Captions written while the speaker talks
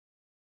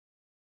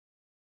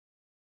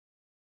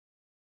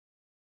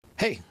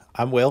Hey,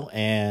 I'm Will,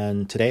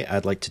 and today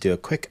I'd like to do a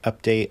quick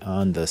update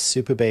on the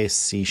Supabase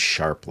C#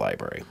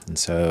 library. And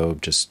so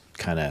just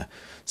kind of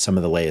some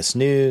of the latest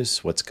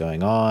news, what's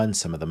going on,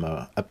 some of the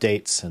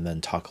updates, and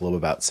then talk a little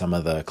about some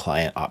of the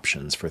client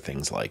options for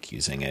things like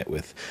using it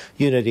with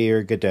Unity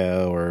or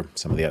Godot or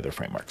some of the other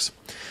frameworks.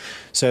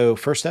 So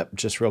first up,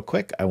 just real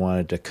quick, I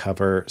wanted to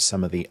cover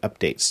some of the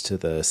updates to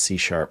the C#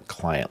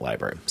 client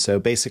library. So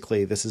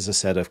basically, this is a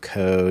set of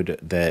code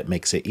that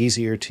makes it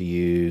easier to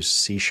use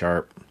C#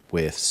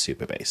 with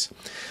Supabase.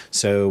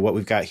 So what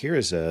we've got here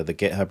is the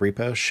GitHub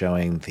repo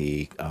showing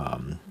the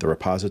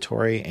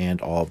repository and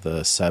all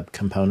the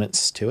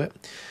subcomponents to it.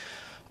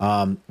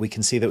 We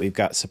can see that we've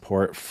got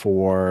support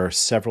for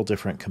several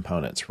different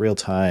components.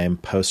 Real-time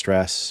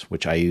Postgres,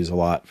 which I use a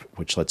lot,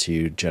 which lets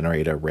you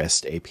generate a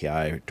REST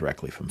API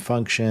directly from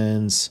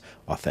functions,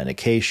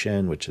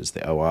 authentication, which is the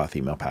OAuth,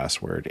 email,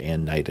 password,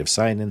 and native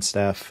sign-in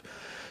stuff,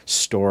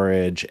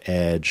 storage,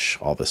 edge,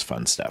 all this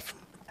fun stuff.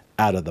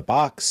 Out of the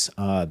box,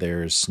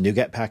 there's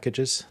NuGet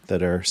packages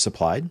that are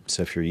supplied.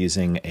 So if you're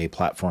using a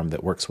platform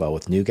that works well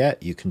with NuGet,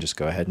 you can just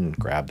go ahead and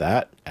grab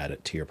that, add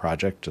it to your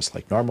project just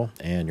like normal,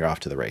 and you're off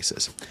to the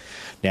races.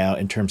 Now,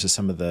 in terms of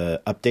some of the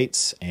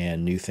updates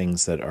and new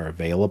things that are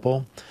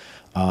available,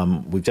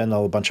 we've done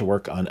a bunch of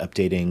work on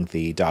updating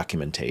the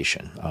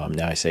documentation.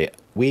 Now I say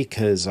we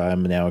because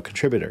I'm now a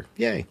contributor.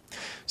 Yay.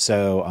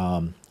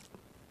 So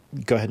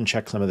go ahead and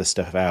check some of this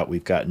stuff out.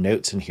 We've got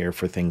notes in here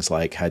for things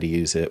like how to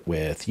use it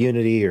with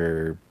Unity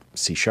or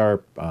C#,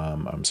 with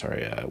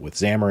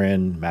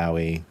Xamarin,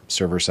 Maui,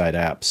 server-side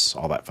apps,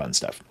 all that fun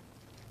stuff,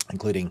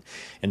 including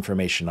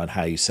information on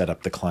how you set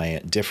up the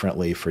client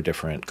differently for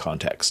different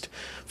context.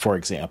 For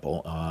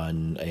example,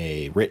 on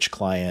a rich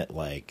client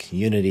like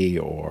Unity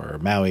or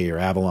Maui or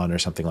Avalon or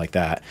something like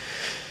that,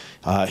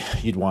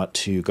 you'd want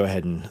to go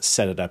ahead and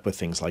set it up with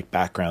things like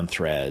background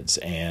threads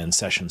and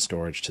session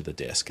storage to the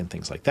disk and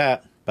things like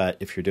that. But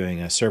if you're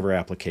doing a server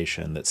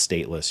application that's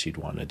stateless, you'd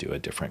want to do a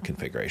different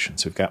configuration.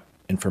 So we've got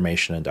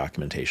information and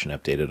documentation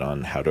updated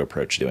on how to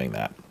approach doing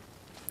that.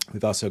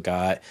 We've also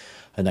got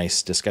a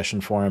nice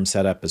discussion forum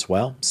set up as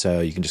well.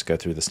 So you can just go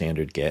through the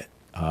standard Git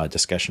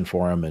discussion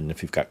forum. And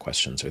if you've got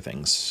questions or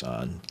things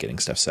on getting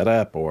stuff set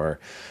up, or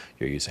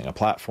you're using a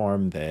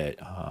platform that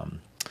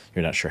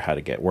you're not sure how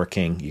to get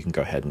working, you can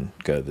go ahead and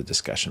go to the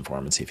discussion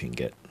forum and see if you can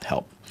get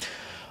help.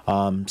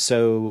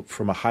 So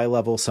from a high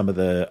level, some of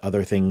the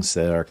other things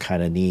that are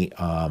kind of neat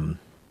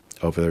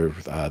over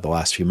the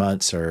last few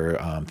months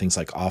are things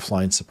like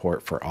offline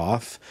support for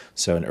auth.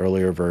 So an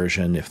earlier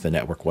version, if the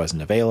network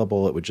wasn't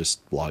available, it would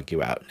just log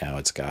you out. Now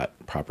it's got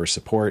proper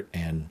support,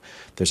 and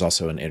there's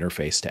also an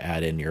interface to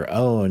add in your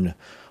own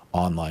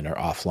online or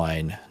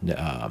offline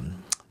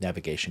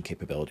navigation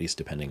capabilities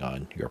depending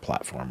on your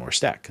platform or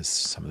stack, because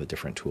some of the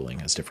different tooling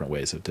has different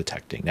ways of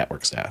detecting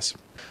network status.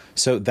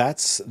 So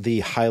that's the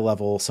high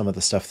level, some of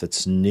the stuff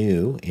that's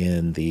new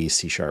in the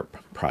C#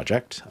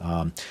 project.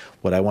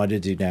 What I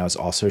wanted to do now is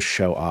also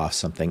show off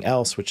something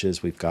else, which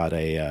is we've got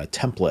a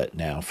template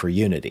now for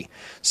Unity.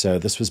 So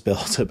this was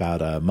built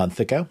about a month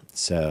ago.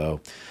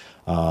 So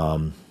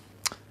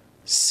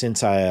since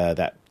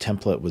that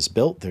template was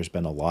built, there's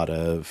been a lot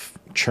of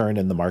churn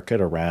in the market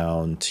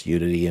around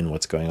Unity and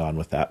what's going on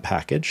with that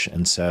package.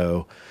 And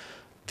so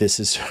this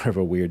is sort of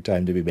a weird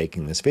time to be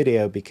making this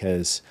video,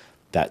 because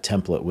that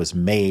template was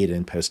made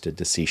and posted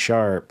to C#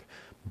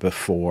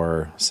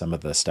 before some of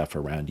the stuff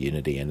around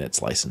Unity and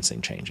its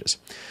licensing changes.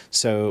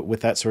 So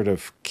with that sort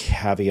of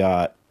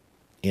caveat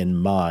in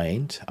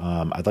mind,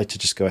 I'd like to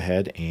just go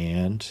ahead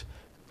and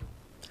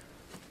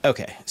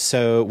okay,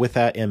 so with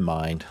that in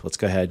mind, let's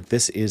go ahead.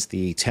 This is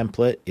the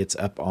template. It's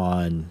up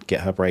on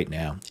GitHub right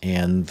now.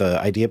 And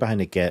the idea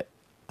behind a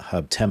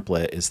GitHub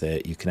template is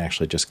that you can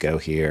actually just go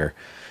here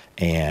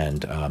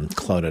and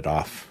clone it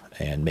off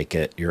and make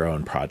it your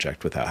own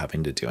project without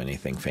having to do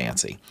anything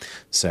fancy.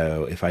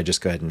 So if I just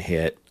go ahead and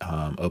hit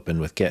open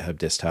with GitHub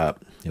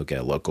Desktop, you'll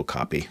get a local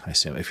copy. I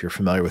assume if you're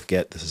familiar with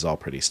Git, this is all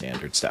pretty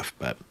standard stuff.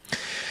 But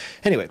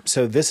anyway,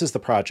 so this is the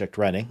project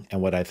running.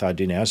 And what I thought I'd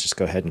do now is just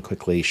go ahead and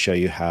quickly show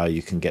you how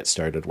you can get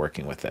started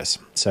working with this.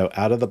 So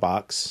out of the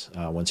box,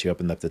 once you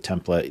open up the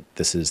template,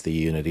 this is the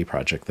Unity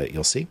project that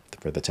you'll see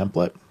for the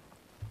template.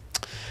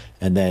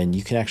 And then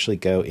you can actually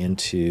go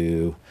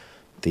into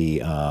the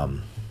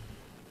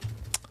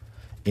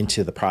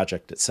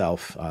project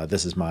itself.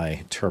 This is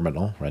my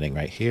terminal running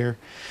right here.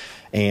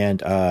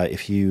 And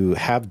if you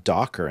have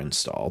Docker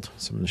installed,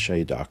 so I'm going to show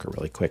you Docker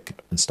really quick,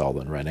 installed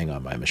and running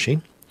on my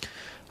machine.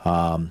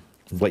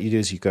 What you do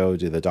is you go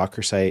to the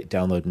Docker site,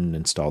 download and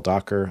install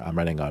Docker. I'm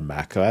running on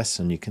macOS,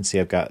 and you can see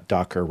I've got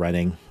Docker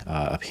running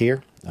up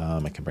here.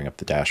 I can bring up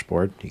the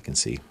dashboard. You can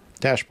see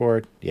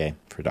dashboard, yay,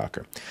 for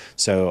Docker.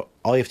 So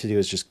all you have to do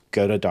is just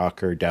go to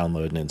Docker,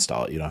 download and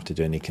install it. You don't have to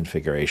do any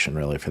configuration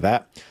really for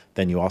that.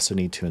 Then you also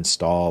need to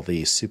install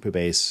the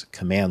Supabase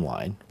command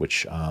line,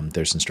 which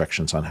there's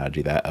instructions on how to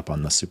do that up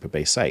on the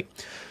Supabase site.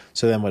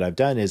 So then what I've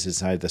done is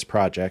inside this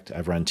project,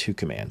 I've run two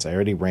commands. I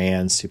already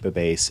ran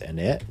Supabase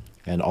init,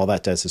 and all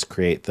that does is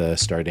create the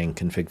starting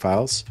config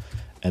files,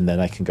 and then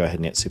I can go ahead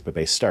and hit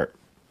Supabase start.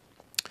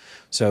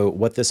 So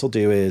what this will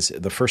do is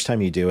the first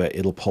time you do it,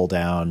 it'll pull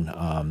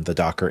down the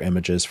Docker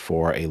images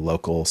for a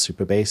local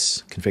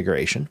Supabase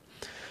configuration,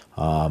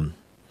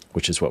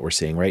 which is what we're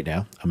seeing right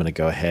now. I'm going to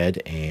go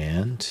ahead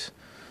and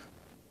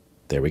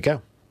there we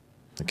go.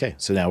 Okay,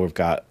 so now we've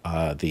got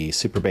the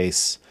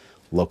Supabase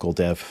local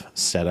dev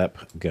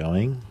setup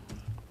going.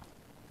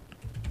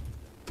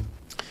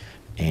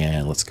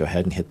 And let's go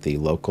ahead and hit the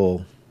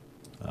local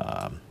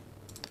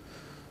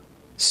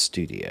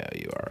studio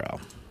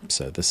URL.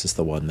 So this is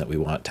the one that we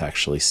want to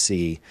actually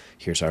see.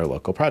 Here's our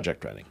local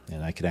project running.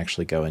 And I can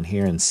actually go in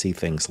here and see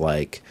things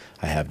like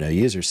I have no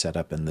users set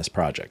up in this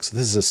project. So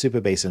this is a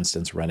Supabase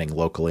instance running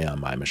locally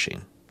on my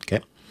machine. Okay.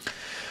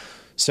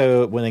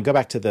 So when I go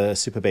back to the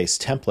Supabase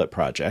template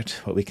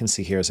project, what we can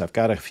see here is I've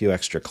got a few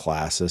extra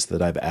classes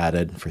that I've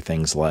added for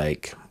things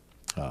like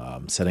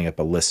setting up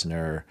a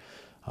listener,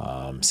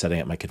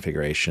 setting up my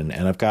configuration,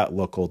 and I've got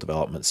local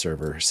development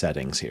server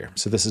settings here.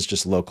 So this is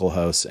just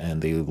localhost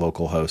and the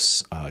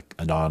localhost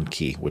anon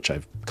key, which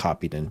I've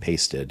copied and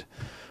pasted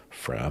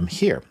from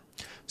here.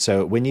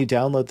 So when you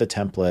download the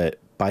template,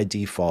 by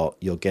default,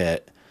 you'll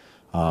get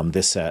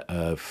this set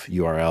of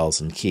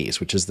URLs and keys,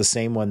 which is the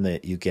same one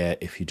that you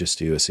get if you just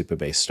do a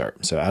Supabase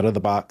start. So out of the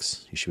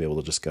box, you should be able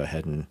to just go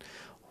ahead and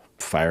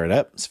fire it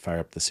up, fire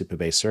up the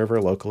Supabase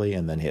server locally,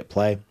 and then hit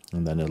play,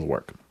 and then it'll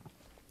work.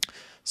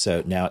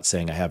 So now it's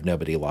saying I have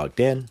nobody logged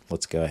in.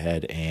 Let's go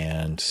ahead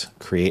and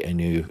create a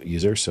new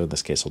user. So in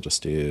this case, I'll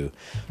just do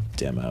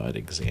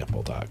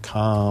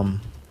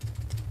demo@example.com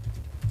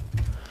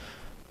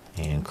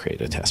and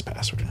create a test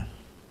password.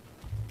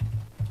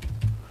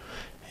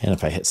 And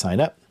if I hit sign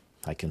up,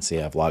 I can see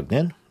I've logged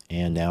in.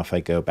 And now if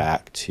I go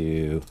back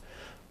to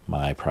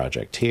my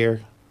project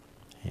here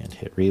and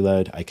hit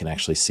reload, I can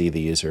actually see the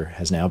user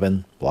has now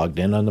been logged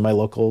in onto my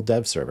local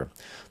dev server.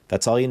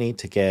 That's all you need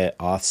to get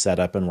auth set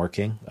up and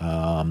working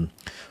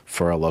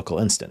for a local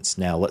instance.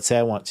 Now, let's say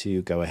I want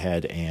to go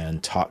ahead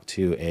and talk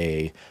to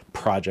a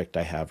project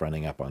I have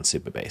running up on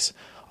Supabase.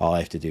 All I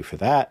have to do for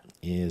that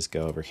is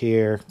go over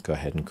here, go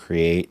ahead and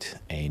create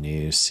a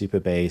new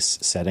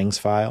Supabase settings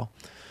file,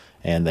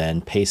 and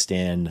then paste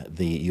in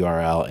the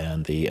URL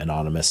and the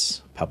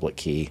anonymous public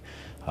key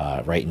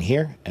right in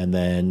here, and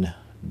then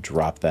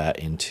drop that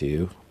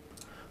into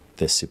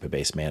this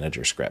Supabase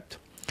manager script.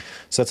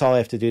 So that's all I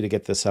have to do to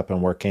get this up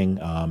and working,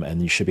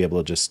 and you should be able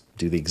to just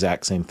do the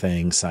exact same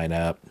thing, sign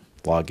up,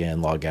 log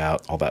in, log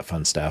out, all that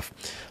fun stuff.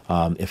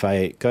 If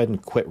I go ahead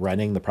and quit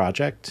running the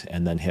project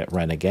and then hit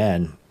run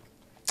again,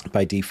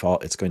 by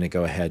default, it's going to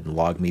go ahead and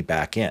log me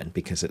back in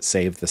because it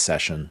saved the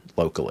session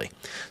locally.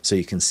 So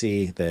you can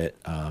see that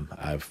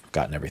I've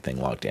gotten everything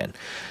logged in.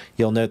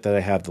 You'll note that I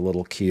have the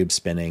little cube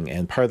spinning,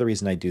 and part of the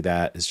reason I do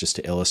that is just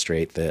to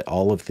illustrate that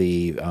all of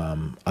the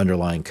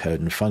underlying code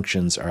and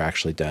functions are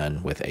actually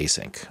done with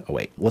async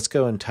await. Let's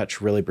go and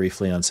touch really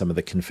briefly on some of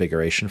the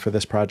configuration for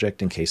this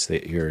project in case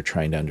that you're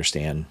trying to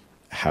understand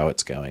how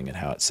it's going and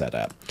how it's set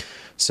up.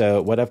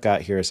 So what I've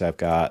got here is I've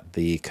got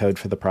the code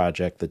for the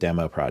project, the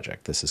demo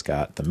project. This has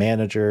got the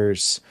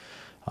managers,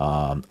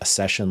 a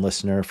session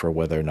listener for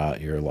whether or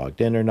not you're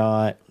logged in or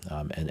not,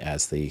 and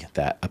as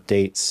that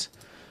updates,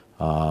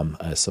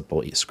 a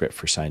simple script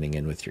for signing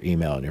in with your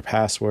email and your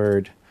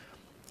password.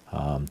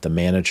 The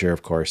manager,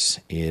 of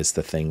course, is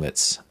the thing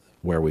that's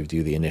where we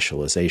do the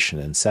initialization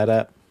and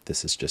setup.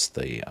 This is just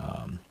the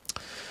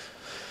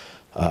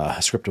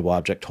scriptable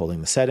object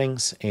holding the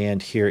settings,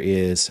 and here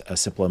is a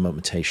simple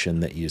implementation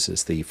that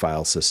uses the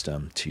file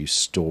system to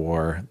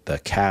store the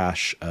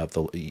cache of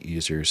the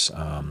user's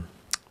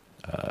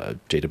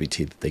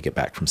JWT that they get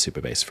back from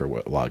Supabase for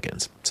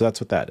logins. So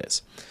that's what that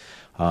is.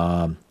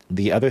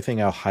 The other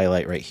thing I'll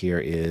highlight right here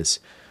is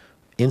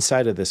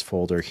inside of this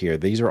folder here,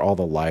 these are all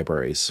the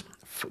libraries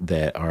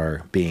that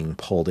are being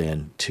pulled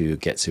in to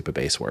get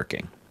Supabase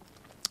working.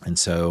 And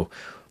so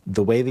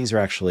the way these are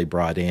actually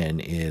brought in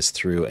is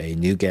through a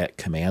NuGet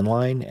command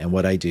line. And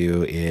what I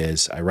do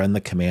is I run the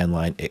command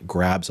line, it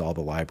grabs all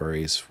the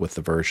libraries with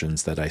the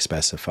versions that I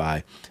specify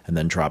and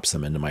then drops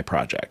them into my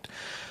project.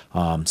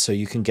 So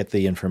you can get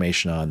the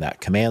information on that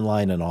command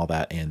line and all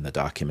that in the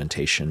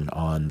documentation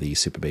on the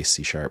Supabase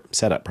C#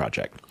 setup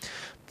project.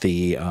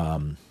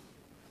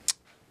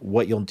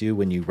 What you'll do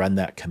when you run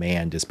that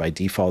command is by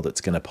default,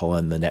 it's going to pull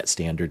in the net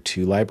standard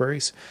 2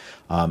 libraries.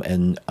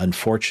 And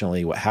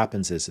unfortunately, what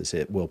happens is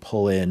it will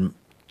pull in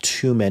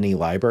too many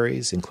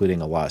libraries,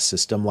 including a lot of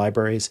system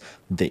libraries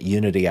that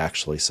Unity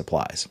actually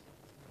supplies.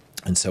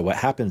 And so what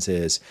happens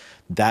is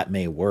that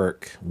may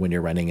work when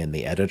you're running in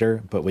the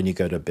editor, but when you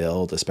go to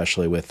build,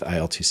 especially with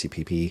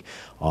IL2CPP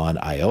on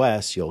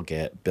iOS, you'll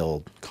get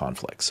build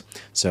conflicts.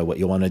 So what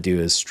you'll want to do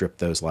is strip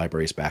those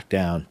libraries back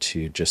down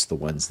to just the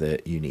ones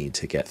that you need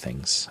to get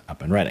things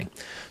up and running.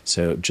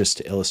 So just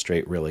to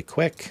illustrate really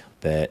quick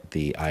that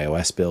the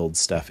iOS build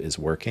stuff is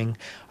working,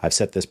 I've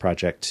set this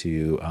project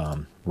to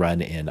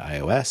run in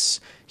iOS.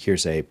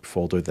 Here's a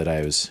folder that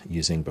I was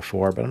using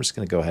before, but I'm just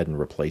going to go ahead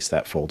and replace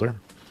that folder.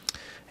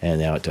 And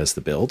now it does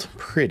the build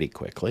pretty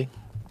quickly.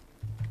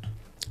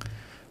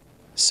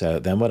 So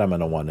then what I'm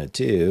going to want to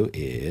do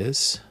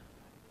is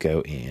go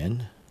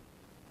in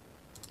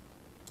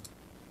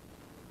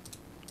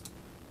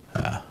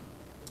Let's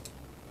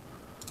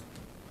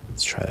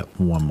try that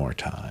one more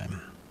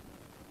time.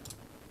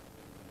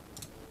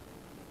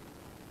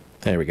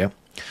 There we go.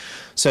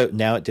 So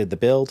now it did the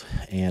build,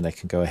 and I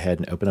can go ahead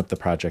and open up the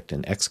project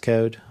in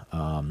Xcode.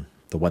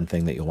 The one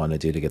thing that you'll want to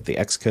do to get the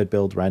Xcode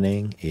build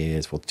running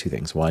is, well, two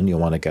things. One,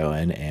 you'll want to go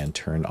in and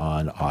turn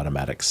on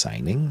automatic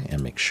signing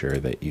and make sure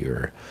that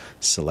you're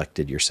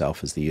selected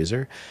yourself as the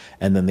user.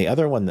 And then the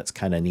other one that's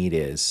kind of neat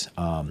is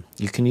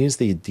you can use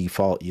the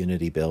default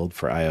Unity build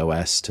for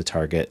iOS to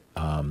target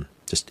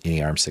just any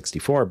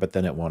ARM64, but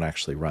then it won't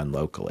actually run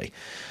locally.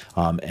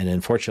 And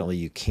unfortunately,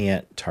 you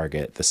can't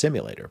target the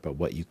simulator. But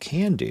what you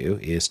can do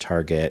is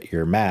target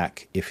your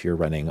Mac if you're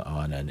running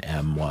on an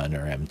M1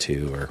 or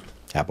M2 or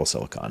Apple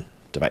Silicon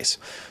device.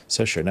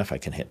 So sure enough, I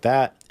can hit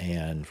that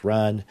and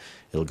run.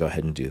 It'll go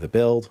ahead and do the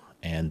build,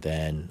 and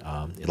then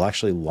it'll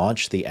actually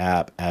launch the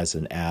app as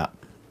an app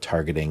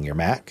targeting your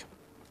Mac.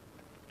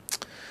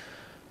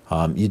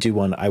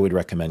 I would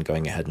recommend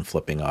going ahead and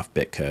flipping off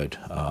bitcode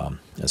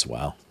as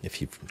well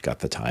if you've got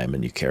the time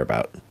and you care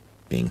about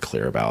being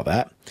clear about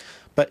that.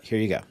 But here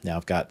you go. Now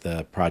I've got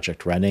the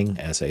project running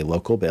as a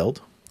local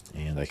build,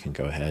 and I can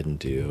go ahead and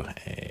do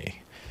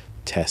a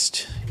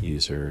test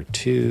user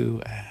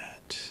 2 at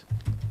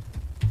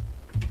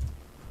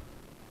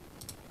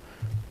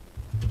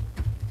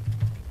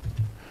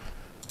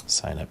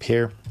sign up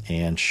here,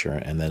 and sure,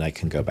 and then I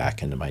can go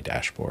back into my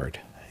dashboard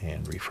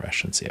and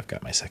refresh and see I've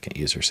got my second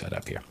user set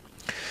up here.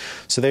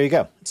 So there you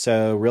go.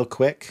 So real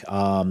quick,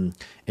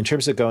 in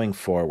terms of going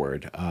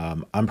forward,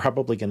 I'm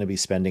probably going to be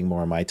spending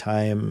more of my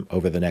time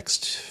over the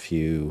next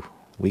few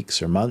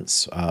weeks or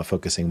months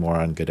focusing more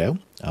on Godot.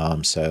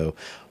 So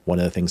one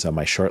of the things on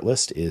my short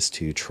list is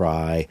to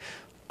try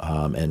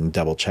and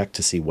double check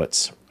to see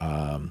which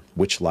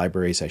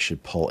libraries I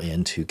should pull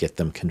in to get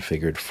them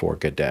configured for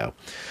Godot.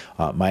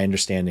 My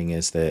understanding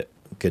is that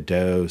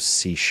Godot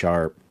C#,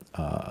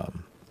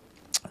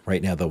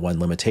 right now the one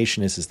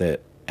limitation is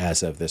that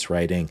as of this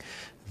writing,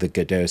 the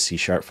Godot C#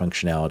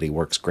 functionality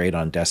works great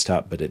on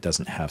desktop, but it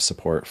doesn't have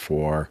support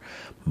for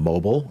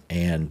mobile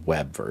and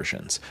web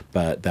versions.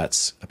 But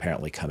that's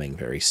apparently coming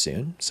very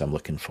soon, so I'm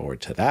looking forward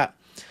to that.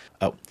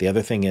 Oh, the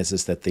other thing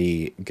is that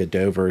the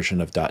Godot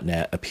version of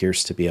 .NET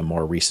appears to be a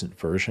more recent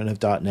version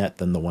of .NET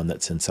than the one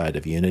that's inside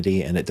of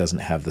Unity, and it doesn't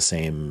have the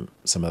same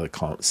some of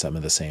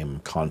the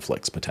same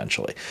conflicts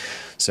potentially.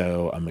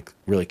 So I'm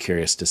really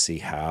curious to see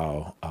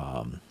how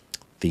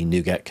the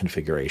NuGet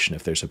configuration,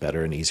 if there's a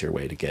better and easier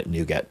way to get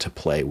NuGet to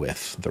play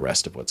with the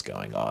rest of what's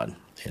going on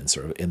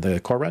in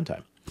the core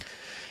runtime.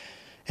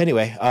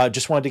 Anyway,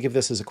 just wanted to give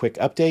this as a quick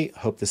update.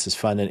 Hope this is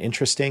fun and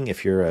interesting.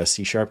 If you're a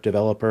C#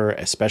 developer,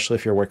 especially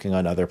if you're working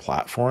on other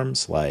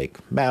platforms like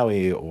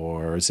Maui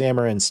or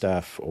Xamarin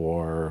stuff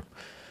or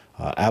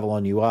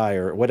Avalon UI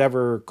or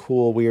whatever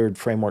cool, weird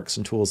frameworks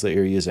and tools that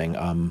you're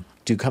using,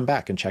 do come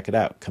back and check it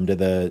out. Come to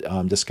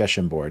the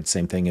discussion board.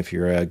 Same thing if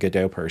you're a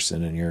Godot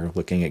person and you're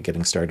looking at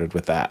getting started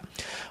with that.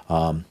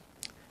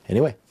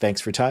 Anyway,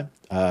 thanks for your time.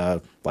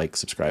 Like,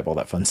 subscribe, all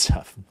that fun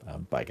stuff.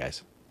 Bye,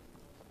 guys.